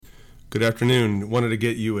Good afternoon. Wanted to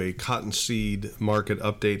get you a cottonseed market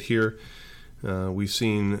update here. We've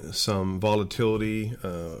seen some volatility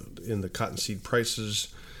in the cottonseed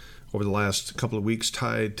prices over the last couple of weeks,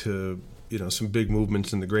 tied to some big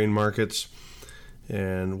movements in the grain markets.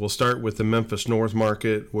 And we'll start with the Memphis North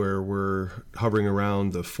market, where we're hovering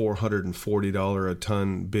around the $440 a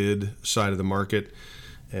ton bid side of the market,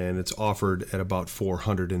 and it's offered at about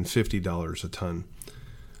 $450 a ton.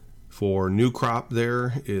 For new crop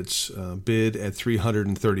there, it's bid at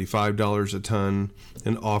 $335 a ton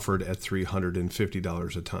and offered at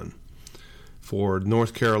 $350 a ton. For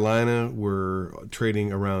North Carolina, we're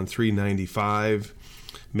trading around $395,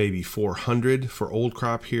 maybe $400 for old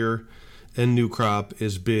crop here, and new crop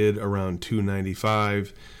is bid around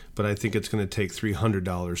 $295, but I think it's going to take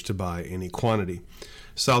 $300 to buy any quantity.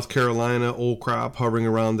 South Carolina, old crop hovering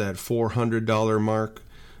around that $400 mark,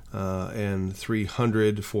 and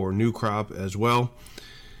 $300 for new crop as well.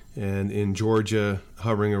 And in Georgia,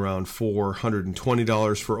 hovering around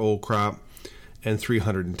 $420 for old crop and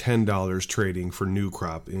 $310 trading for new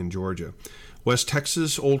crop in Georgia. West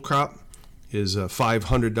Texas old crop is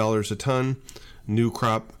 $500 a ton, new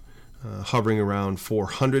crop hovering around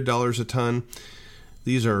 $400 a ton.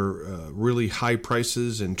 These are really high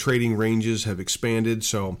prices, and trading ranges have expanded,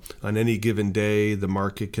 so on any given day the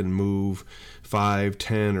market can move $5,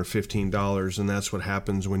 $10, or $15, and that's what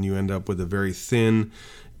happens when you end up with a very thin,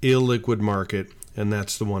 illiquid market, and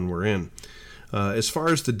that's the one we're in. As far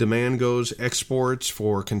as the demand goes, exports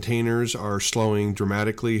for containers are slowing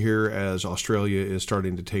dramatically here as Australia is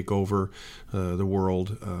starting to take over the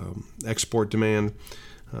world export demand.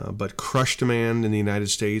 But crush demand in the United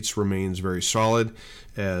States remains very solid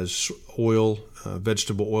as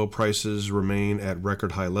vegetable oil prices remain at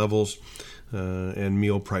record high levels, and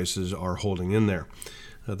meal prices are holding in there.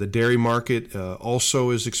 The dairy market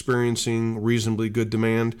also is experiencing reasonably good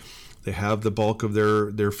demand. They have the bulk of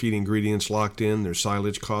their feed ingredients locked in. Their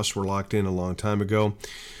silage costs were locked in a long time ago.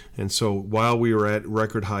 And so while we are at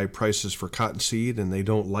record high prices for cottonseed and they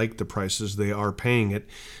don't like the prices, they are paying it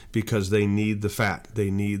because they need the fat.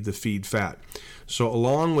 They need the feed fat. So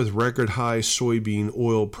along with record high soybean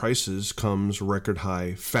oil prices comes record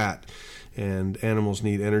high fat. And animals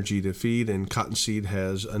need energy to feed, and cottonseed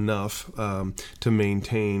has enough to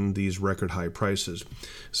maintain these record high prices.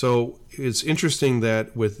 So it's interesting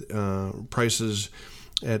that with prices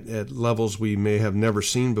at levels we may have never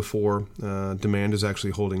seen before, demand is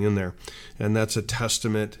actually holding in there. And that's a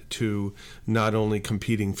testament to not only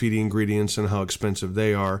competing feed ingredients and how expensive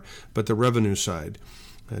they are, but the revenue side.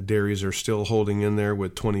 Dairies are still holding in there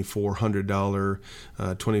with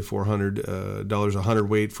 $2,400 a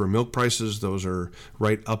hundredweight for milk prices. Those are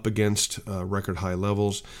right up against record high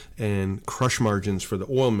levels. And crush margins for the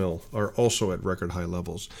oil mill are also at record high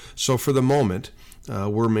levels. So for the moment,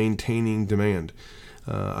 we're maintaining demand.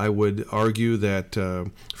 I would argue that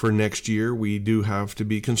for next year, we do have to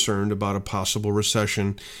be concerned about a possible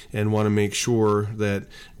recession and want to make sure that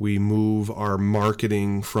we move our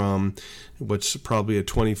marketing from what's probably a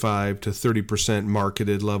 25 to 30%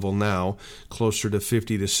 marketed level now, closer to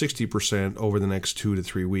 50 to 60% over the next 2 to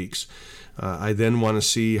 3 weeks. I then want to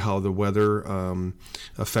see how the weather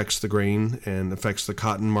affects the grain and affects the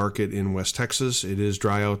cotton market in West Texas. It is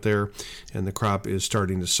dry out there, and the crop is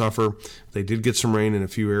starting to suffer. They did get some rain in a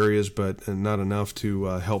few areas, but not enough to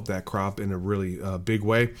help that crop in a really big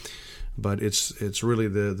way. But it's really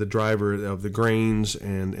the driver of the grains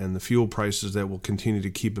and the fuel prices that will continue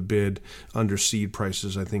to keep a bid under seed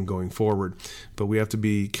prices, I think, going forward. But we have to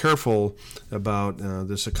be careful about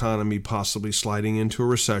this economy possibly sliding into a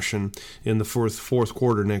recession in the fourth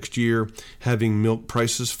quarter next year, having milk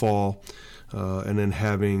prices fall, and then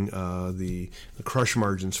having the crush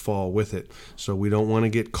margins fall with it. So we don't want to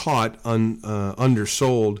get caught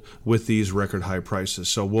undersold with these record high prices.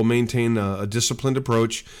 So we'll maintain a disciplined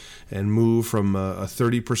approach and move from a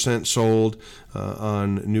 30% sold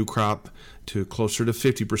on new crop to closer to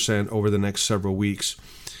 50% over the next several weeks.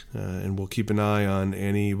 And we'll keep an eye on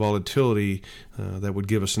any volatility that would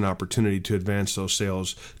give us an opportunity to advance those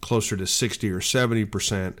sales closer to 60 or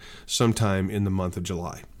 70% sometime in the month of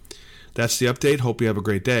July. That's the update. Hope you have a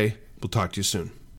great day. We'll talk to you soon.